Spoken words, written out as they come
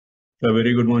So a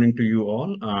very good morning to you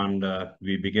all, and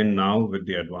we begin now with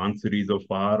the advanced series of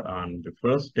R. And the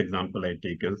first example I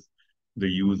take is the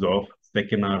use of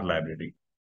seqinr library.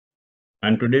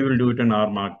 And today we'll do it in R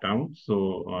Markdown.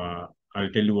 So I'll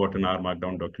tell you what an R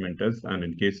Markdown document is. And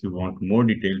in case you want more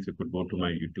details, you could go to my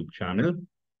YouTube channel,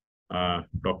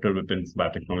 Dr. Vipin's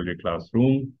Biotechnology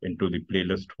Classroom, into the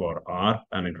playlist for R,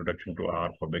 an introduction to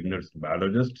R for beginners to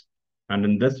biologists. And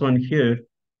in this one here,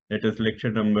 it is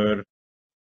lecture number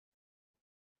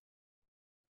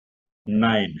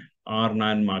 9,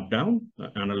 R9 Markdown,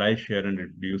 analyze, share, and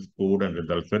reproduce code and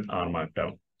results with R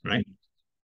Markdown, right?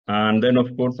 And then,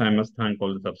 of course, I must thank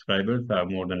all the subscribers. I have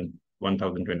more than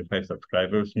 1,025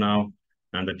 subscribers now,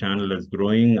 and the channel is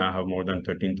growing. I have more than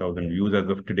 13,000 views as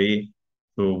of today,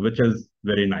 so which is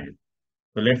very nice.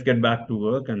 So let's get back to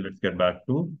work and let's get back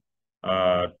to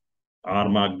R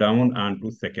Markdown and to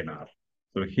seqinr.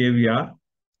 So here we are.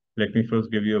 Let me first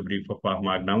give you a brief of R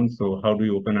Markdown. So how do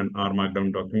you open an R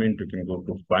Markdown document? You can go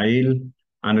to File,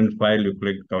 and in File, you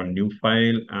click on New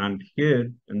File. And here,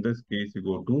 in this case, you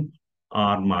go to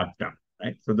R Markdown,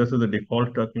 right? So this is the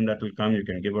default document that will come. You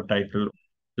can give a title.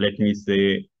 Let me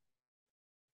say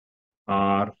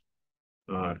R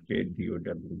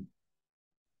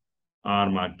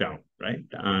Markdown, right?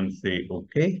 And say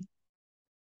OK.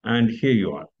 And here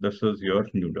you are. This is your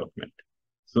new document.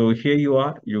 So here you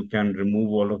are, you can remove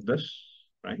all of this,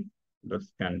 right?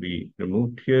 This can be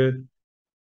removed here.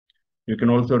 You can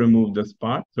also remove this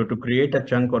part. So to create a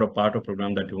chunk or a part of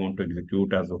program that you want to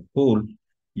execute as a whole,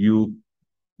 you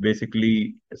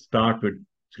basically start with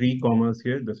 3 commas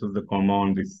here. This is the comma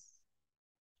on this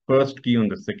first key on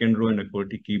the second row in a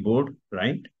QWERTY keyboard,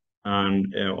 right?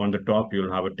 And on the top,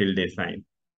 you'll have a tilde sign.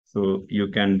 So you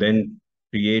can then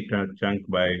create a chunk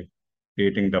by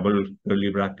creating double curly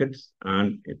brackets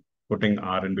and putting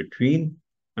R in between.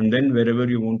 And then wherever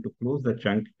you want to close the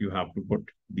chunk, you have to put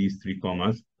these 3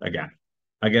 commas again.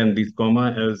 Again, this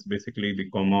comma is basically the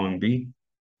comma on the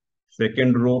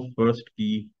second row, first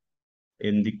key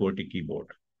in the QWERTY keyboard,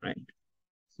 right?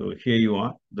 So here you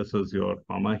are. This is your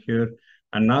comma here.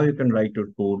 And now you can write your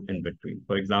code in between.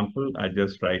 For example, I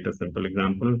just write a simple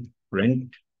example,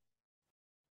 print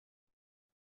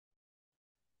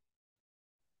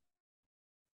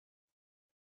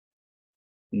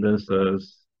this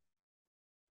is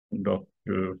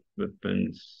Dr.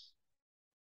 Vipin's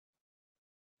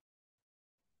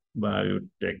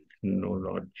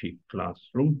Biotechnology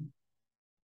Classroom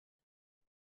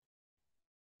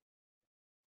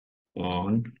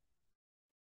on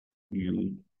YouTube.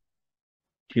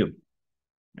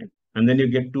 Right? And then you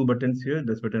get 2 buttons here.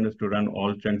 This button is to run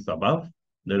all chunks above.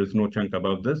 There is no chunk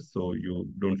above this, so you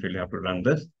don't really have to run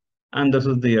this. And this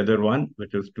is the other one,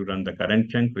 which is to run the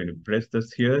current chunk. When you press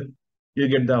this here, you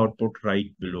get the output right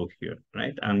below here,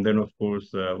 right? And then, of course,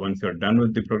 once you're done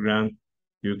with the program,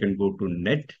 you can go to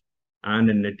net. And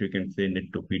in net, you can say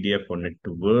net to PDF or net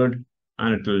to Word,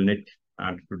 and it will net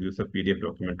and produce a PDF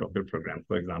document of your program,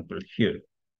 for example, here.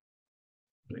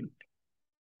 Right.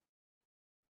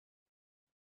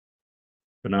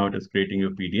 So now it is creating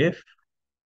your PDF.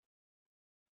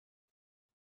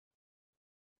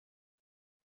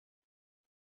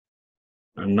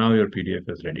 And now your PDF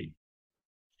is ready.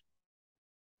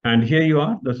 And here you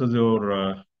are. This is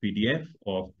your PDF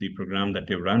of the program that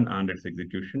you run and its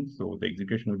execution. So the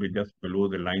execution will be just below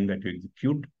the line that you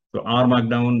execute. So R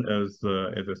Markdown is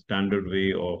a standard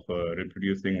way of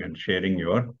reproducing and sharing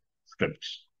your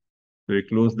scripts. So we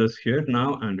close this here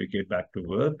now, and we get back to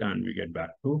work, and we get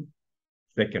back to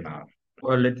seqinr.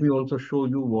 Well, let me also show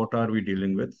you what are we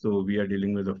dealing with. So we are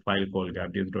dealing with a file called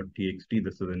gabdias.txt.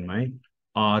 This is in my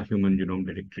R human genome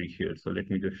directory here. So let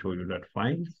me just show you that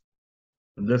file.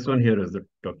 This one here is the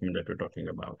document that we're talking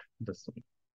about, this one.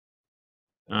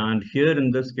 And here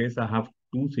in this case, I have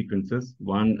 2 sequences.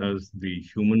 One is the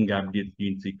human GAPDH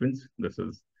gene sequence. This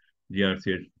is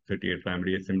GRC38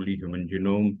 primary assembly human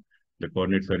genome. The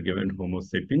coordinates are given Homo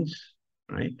sapiens,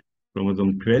 right?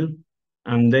 Chromosome 12.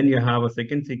 And then you have a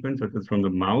second sequence, which is from the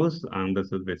mouse. And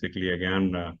this is basically,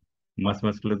 again, mus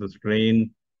musculus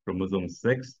strain, chromosome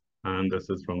 6. And this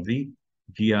is from the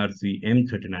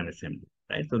GRCM39 assembly.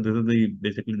 Right? So this is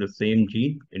basically the same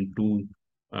gene in 2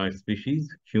 species,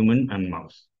 human and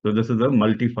mouse. So this is a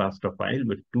multi-FASTA file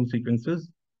with 2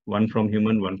 sequences, one from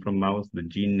human, one from mouse. The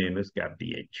gene name is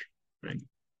GAPDH. Right?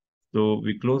 So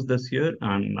we close this here,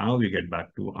 and now we get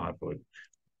back to our work.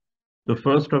 So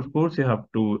first, of course, you have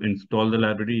to install the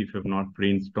library if you have not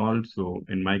pre-installed. So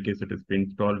in my case, it is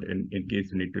pre-installed. In case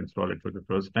you need to install it for the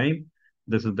first time,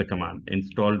 this is the command,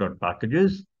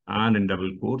 install.packages. And in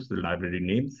double quotes, the library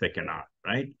name seqinr,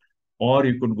 right? Or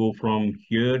you could go from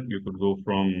here, you could go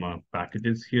from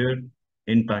packages here.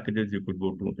 In packages, you could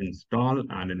go to install,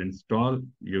 and in install,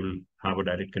 you'll have a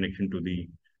direct connection to the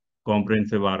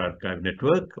comprehensive R archive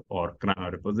network or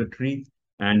CRAN repository.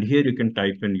 And here you can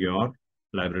type in your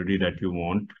library that you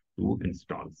want to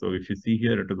install. So if you see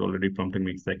here, it is already prompting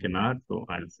me seqinr. So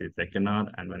I'll say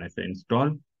seqinr, and when I say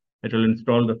install, it will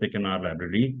install the seqinr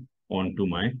library onto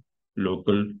my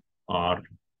local R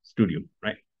studio,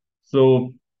 right?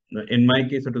 So in my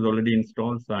case, it is already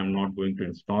installed, so I'm not going to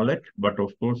install it. But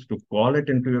of course, to call it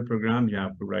into your program, you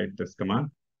have to write this command,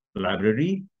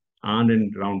 library, and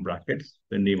in round brackets,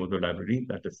 the name of the library,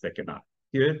 that is seqinr.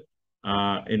 Here,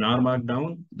 in our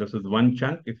Markdown, this is one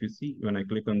chunk. If you see, when I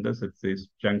click on this, it says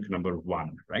chunk number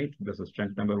 1, right? This is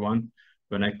chunk number 1.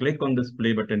 When I click on this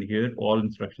play button here, all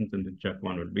instructions in the chunk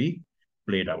 1 will be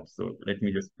played out. So let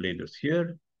me just play this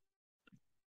here.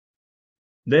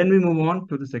 Then we move on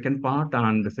to the second part,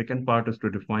 and the second part is to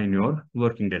define your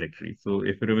working directory. So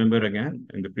if you remember again,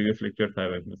 in the previous lectures, I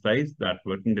have emphasized that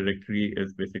working directory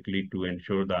is basically to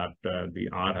ensure that the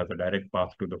R has a direct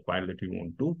path to the file that you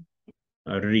want to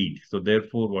read. So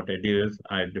therefore, what I do is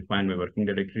I define my working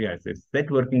directory. I say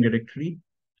set working directory,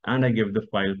 and I give the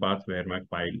file path where my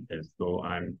file is. So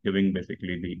I'm giving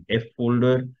basically the F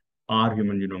folder, R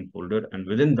human genome folder, and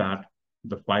within that,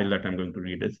 the file that I'm going to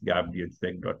read is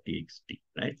gapdsec.txt,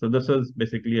 right? So this is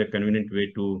basically a convenient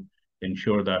way to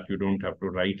ensure that you don't have to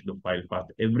write the file path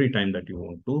every time that you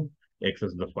want to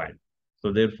access the file.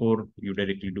 So therefore, you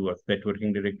directly do a set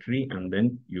working directory, and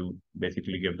then you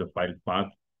basically give the file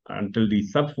path until the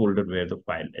subfolder where the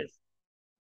file is,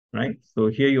 right? So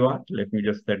here you are. Let me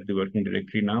just set the working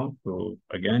directory now. So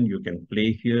again, you can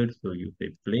play here. So you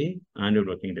say play, and your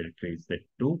working directory is set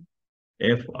to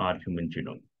FR human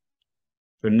genome.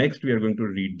 So next we are going to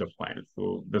read the file.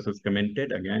 So this is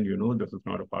commented. Again, you know, this is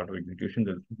not a part of execution.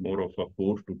 This is more of a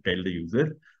code to tell the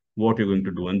user what you're going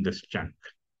to do in this chunk.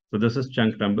 So this is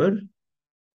chunk number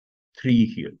 3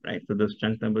 here, right? So this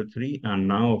chunk number 3. And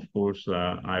now, of course,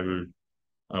 I will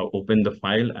open the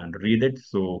file and read it.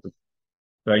 So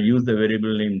I use the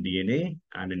variable name DNA,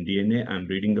 and in DNA, I'm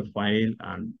reading the file,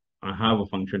 and I have a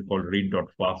function called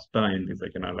read.fasta in the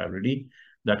seqinr library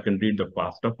that can read the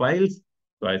fasta files.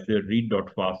 So I say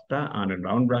read.fasta, and in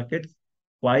round brackets,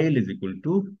 file is equal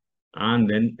to, and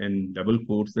then in double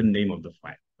quotes, the name of the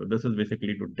file. So this is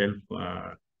basically to tell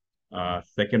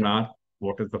seqinr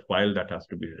what is the file that has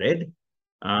to be read.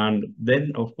 And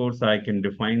then, of course, I can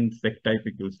define sec type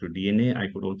equals to DNA. I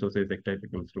could also say sec type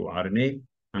equals to RNA.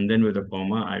 And then with a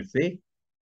comma, I say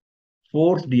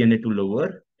force DNA to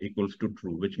lower equals to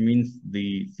true, which means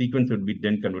the sequence would be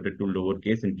then converted to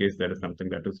lowercase in case there is something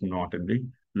that is not in the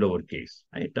lowercase,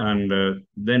 right? And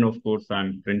then, of course,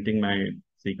 I'm printing my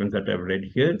sequence that I've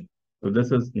read here. So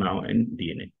this is now in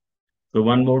DNA. So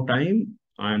one more time,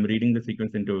 I'm reading the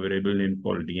sequence into a variable name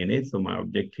called DNA. So my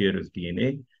object here is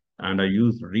DNA, and I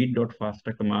use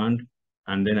read.fasta command,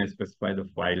 and then I specify the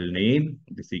file name,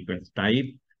 the sequence type,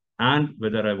 and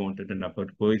whether I want it in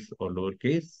uppercase or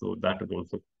lowercase. So that is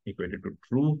also equated to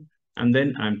true. And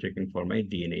then I'm checking for my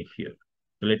DNA here.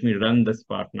 So let me run this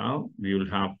part now. We will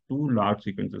have 2 large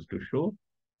sequences to show.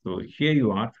 So here you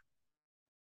are.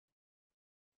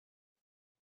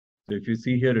 So if you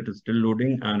see here, it is still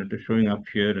loading, and it is showing up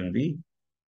here in the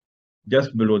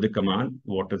just below the command,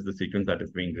 what is the sequence that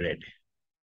is being read.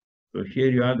 So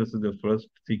here you are, this is the first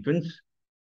sequence.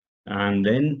 And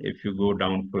then if you go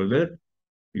down further,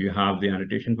 you have the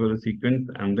annotation for the sequence.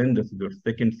 And then this is your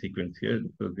second sequence here.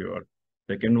 This is your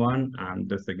second one. And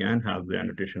this again has the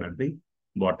annotation at the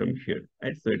bottom here,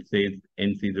 right? So it says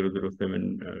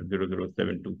NC007,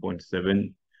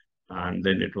 0072.7. And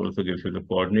then it also gives you the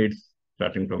coordinates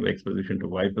starting from X position to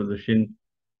Y position.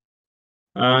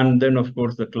 And then, of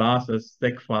course, the class is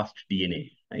seqfastDNA,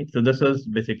 right? So this is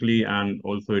basically, and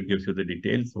also it gives you the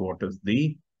details. What is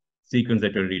the sequence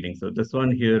that you're reading? So this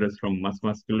one here is from mus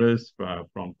musculus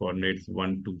from coordinates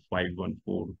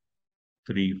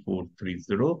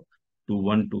 125143430 to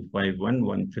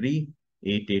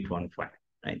 12511388815,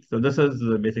 right? So this is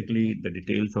basically the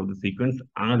details of the sequence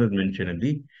as is mentioned in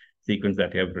the sequence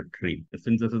that you have retrieved.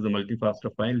 Since this is a multi-FASTA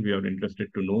file, we are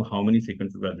interested to know how many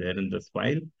sequences are there in this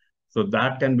file. So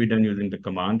that can be done using the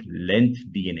command length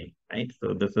DNA, right?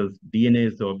 So this is DNA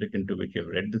is the object into which you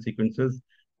have read the sequences.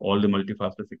 All the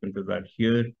multi-FASTA sequences are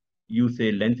here. You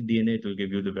say length DNA, it will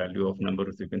give you the value of number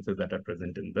of sequences that are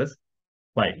present in this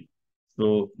file.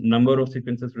 So number of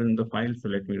sequences within the file. So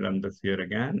let me run this here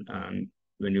again. And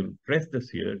when you press this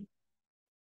here,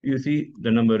 you see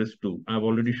the number is 2. I've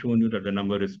already shown you that the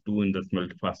number is 2 in this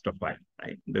multi-FASTA file,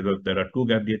 right? There are 2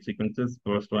 GapDH sequences.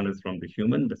 First one is from the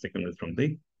human, the second is from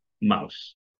the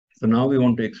mouse. So now we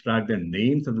want to extract the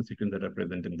names of the sequence that are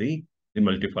present in the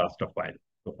multi-fasta file.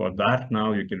 So for that,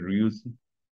 now you can reuse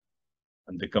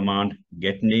the command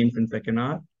get names in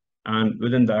seqinr, and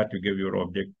within that you give your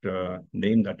object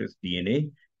name, that is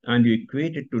DNA, and you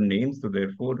equate it to names. So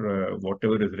therefore,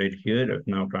 whatever is read here is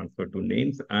now transferred to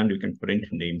names, and you can print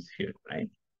names here, right?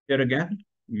 Here again,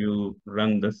 you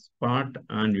run this part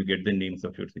and you get the names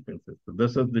of your sequences. So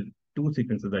this is the two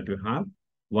sequences that you have.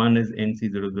 One is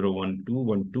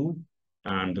NC001212,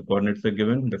 and the coordinates are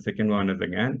given. The second one is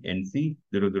again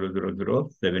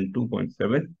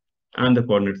NC000072.7, and the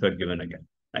coordinates are given again,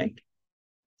 right?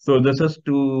 So this is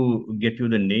to get you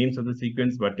the names of the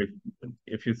sequence, but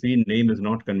if you see, name is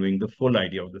not conveying the full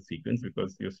idea of the sequence,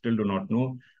 because you still do not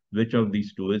know which of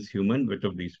these two is human, which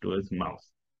of these two is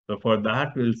mouse. So for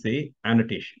that, we'll say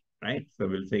annotation, right? So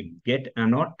we'll say get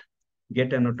annot.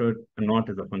 Get annot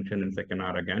is a function in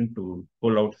seqinr again to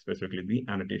pull out specifically the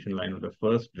annotation line of the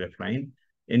first ref line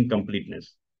in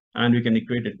completeness. And we can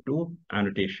equate it to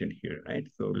annotation here, right?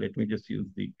 So let me just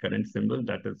use the current symbol,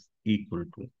 that is equal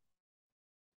to.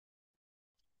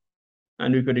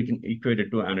 And we could equate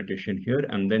it to annotation here,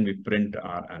 and then we print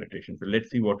our annotation. So let's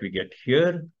see what we get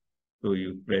here. So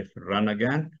you press run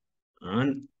again,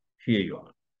 and here you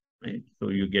are, right? So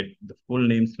you get the full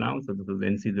names now. So this is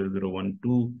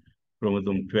NC0012,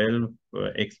 chromosome 12,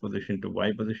 X position to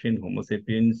Y position, Homo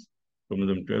sapiens,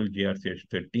 chromosome 12,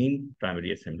 GRCH13,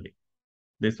 primary assembly.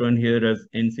 This one here is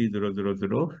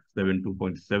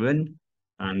NC00072.7,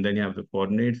 and then you have the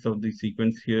coordinates of the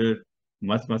sequence here,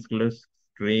 musculus,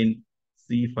 strain,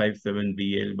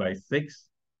 C57BL by 6,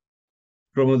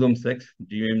 chromosome 6,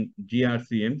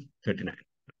 GRCM39.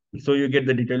 So you get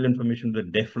the detailed information. The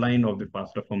def line of the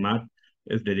FASTA format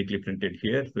is directly printed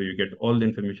here. So you get all the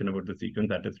information about the sequence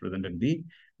that is present in the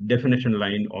definition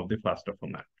line of the FASTA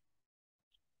format.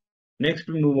 Next,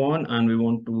 we move on and we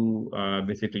want to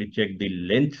basically check the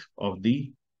length of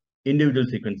the individual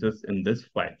sequences in this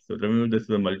file. So remember, this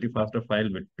is a multi-FASTA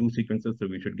file with two sequences. So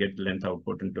we should get length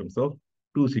output in terms of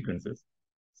two sequences.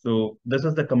 So this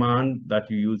is the command that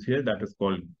you use here, that is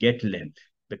called get length.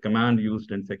 The command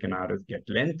used in seqinr is get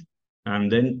length.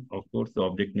 And then, of course, the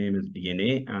object name is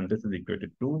DNA, and this is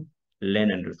equated to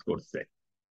len_sec.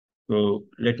 So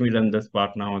let me run this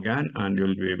part now again, and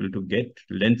you'll be able to get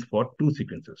length for two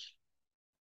sequences.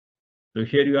 So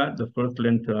here you are, the first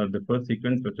length, the first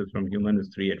sequence, which is from human, is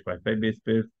 3855 base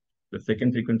pairs. The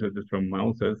second sequence, which is from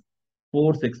mouse, is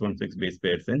 4616 base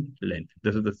pairs in length.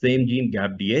 This is the same gene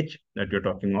GAPDH that you're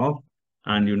talking of.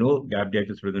 And you know, GAPDH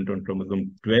is present on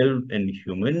chromosome 12 in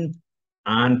human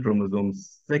and chromosome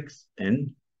 6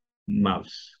 in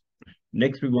mouse.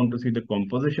 Next, we want to see the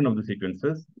composition of the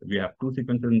sequences. We have two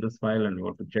sequences in this file, and we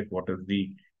want to check what is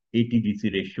the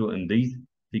ATGC ratio in these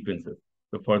sequences.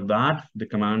 So for that, the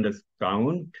command is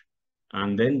count,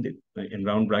 and then in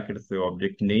round bracket is the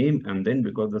object name. And then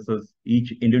because this is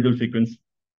each individual sequence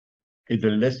is a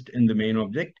list in the main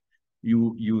object,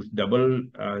 you use double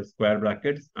square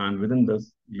brackets, and within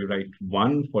this, you write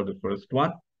 1 for the first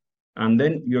one. And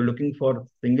then you're looking for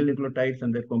single nucleotides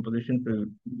and their composition. So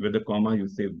with a comma, you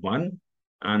say 1,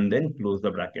 and then close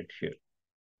the bracket here.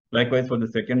 Likewise, for the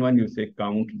second one, you say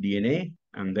count DNA.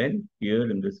 And then here,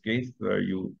 in this case,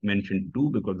 you mention 2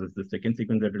 because it's the second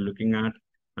sequence that we're looking at.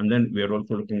 And then we are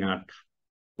also looking at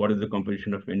what is the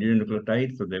composition of individual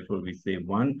nucleotides. So therefore, we say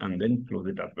 1 and then close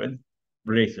it up with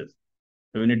braces.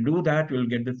 So when you do that, you'll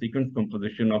get the sequence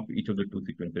composition of each of the two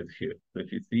sequences here. So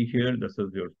if you see here, this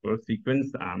is your first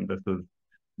sequence, and this is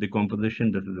the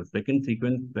composition. This is the second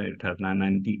sequence. It has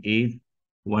 990 A's,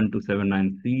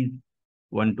 1279 C's,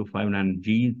 1259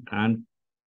 G's, and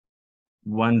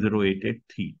 1088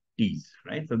 T's,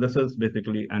 right? So this is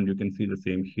basically, and you can see the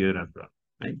same here as well,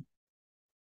 right?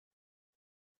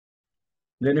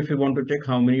 Then if you want to check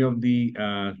how many of the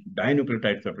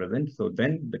dinucleotides are present, so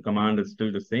then the command is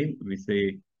still the same. We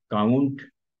say count,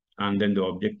 and then the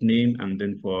object name, and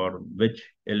then for which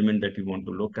element that you want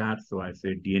to look at. So I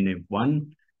say DNA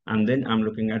 1, and then I'm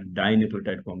looking at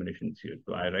dinucleotide combinations here.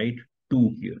 So I write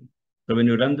 2 here. So when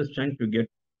you run this chunk, you get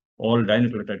all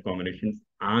dinucleotide combinations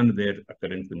and their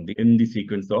occurrence in the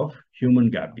sequence of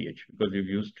human GAPDH, because you've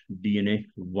used DNA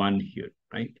 1 here,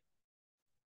 right?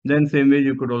 Then same way,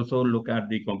 you could also look at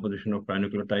the composition of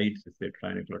trinucleotides, say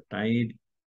trinucleotide,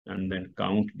 and then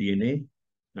count DNA,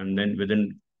 and then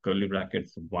within curly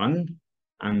brackets 1,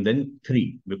 and then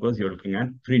 3, because you're looking at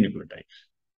 3 nucleotides.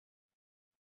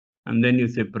 And then you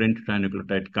say print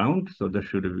trinucleotide count. So this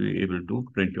should be able to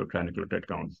print your trinucleotide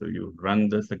count. So you run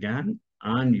this again,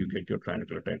 and you get your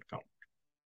trinucleotide count.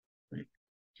 Right?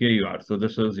 Here you are. So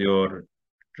this is your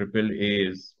triple A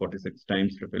is 46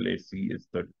 times, triple A C is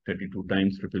 32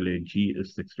 times, triple A G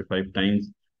is 65 times,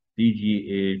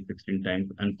 TGA 16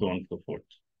 times, and so on and so forth.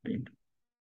 Right?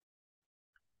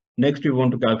 Next, we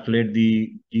want to calculate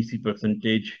the GC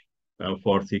percentage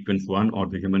for sequence 1 or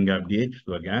the human gap DH.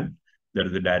 So again, there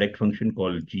is a direct function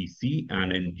called GC,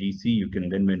 and in GC, you can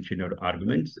then mention your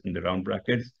arguments in the round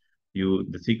brackets.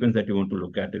 The sequence that you want to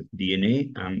look at is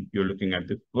DNA, and you're looking at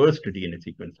the first DNA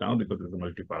sequence now because it's a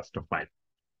multi-fasta file.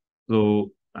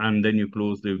 So, and then you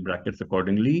close the brackets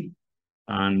accordingly.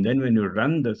 And then when you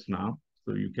run this now,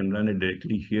 so you can run it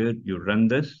directly here, you run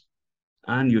this,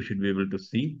 and you should be able to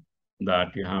see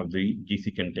that you have the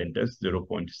GC content as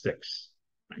 0.6.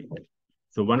 Right?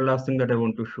 So one last thing that I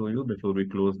want to show you before we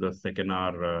close the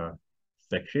seqinr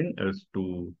section is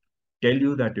to tell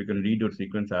you that you can read your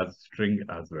sequence as string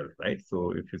as well, right?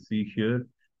 So if you see here,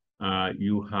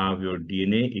 you have your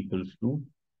DNA equals to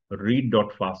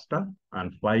read.fasta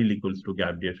and file equals to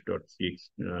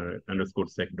gapdh.underscore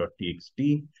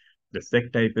sec.txt. The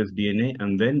sec type is DNA,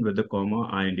 and then with the comma,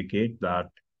 I indicate that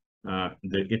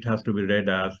it has to be read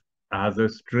as a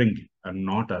string and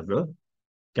not as a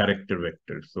character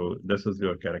vector. So this is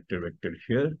your character vector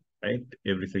here, right?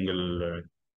 Every single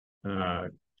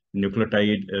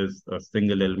nucleotide is a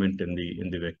single element in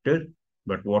the vector.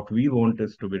 But what we want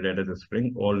is to be read as a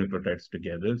string, all nucleotides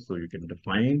together. So you can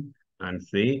define and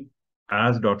say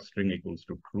as dot string equals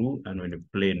to true. And when you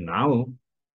play now,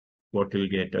 what you'll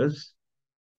get is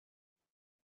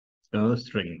a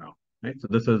string now, right? So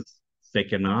this is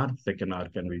seqinr.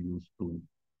 Seqinr can be used to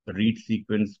read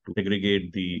sequence, to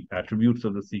segregate the attributes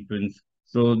of the sequence.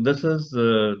 So this is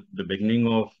the beginning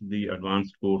of the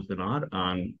advanced course in R,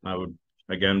 and I would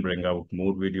again bring out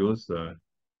more videos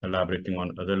elaborating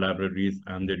on other libraries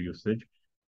and their usage.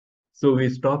 So we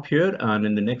stop here, and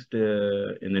in the next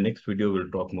video, we'll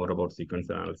talk more about sequence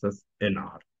analysis in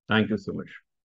R. Thank you so much.